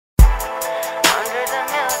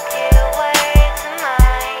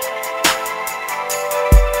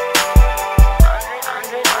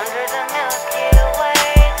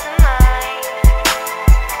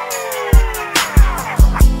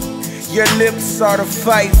lips are to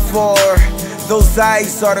fight for, those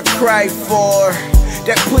eyes are to cry for,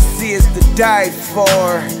 that pussy is to die for.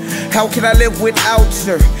 How can I live without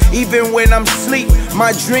her? Even when I'm asleep,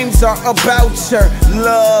 my dreams are about her.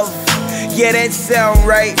 Love, yeah, that sound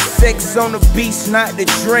right. Sex on the beach, not the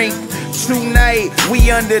drink. Tonight, we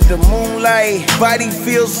under the moonlight. Body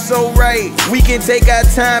feels so right. We can take our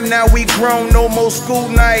time, now we grown, no more school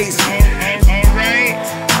nights.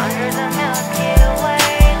 Alright.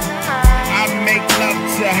 I make love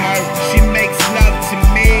to her, she makes love to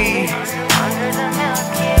me.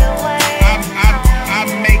 I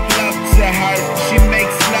make love to her, she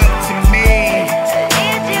makes love to me.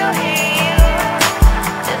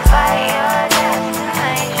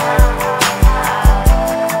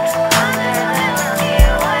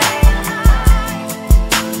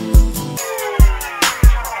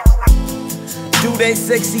 Do that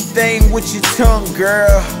sexy thing with your tongue,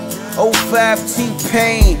 girl. 05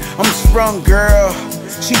 T-Pain, I'm sprung, girl.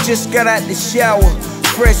 She just got out the shower,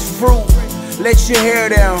 fresh fruit. Let your hair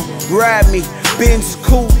down, ride me, Benz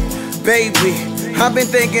coupe. Baby, I've been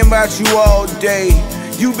thinking about you all day.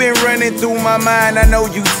 You been running through my mind, I know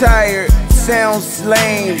you tired. Sounds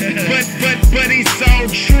lame, but it's so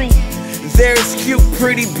true. There's cute,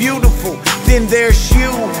 pretty, beautiful, then there's you.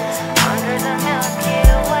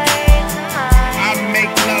 I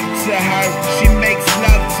make love to her, she makes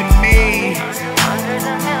love to me.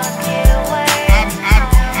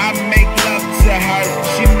 I make love to her,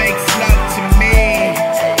 she makes love to me.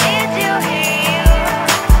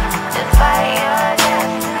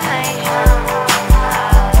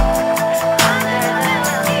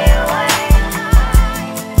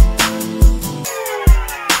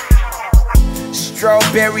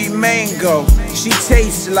 Strawberry mango, she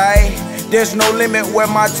tastes like there's no limit where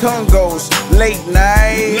my tongue goes. Late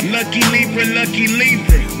night, Lucky Libra, lucky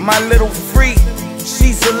Libra. my little freak,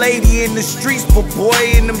 she's a lady in the streets, but boy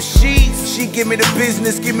in them sheets. She give me the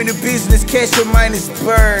business, cash her minus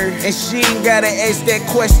bird. And she ain't gotta ask that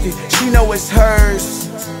question, she know it's hers.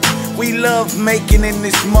 We love making in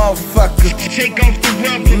this motherfucker. Take off the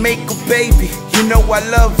rubber. Make a baby, you know I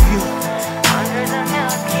love you.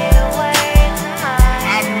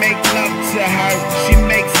 I make love to her, she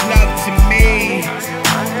makes love to me.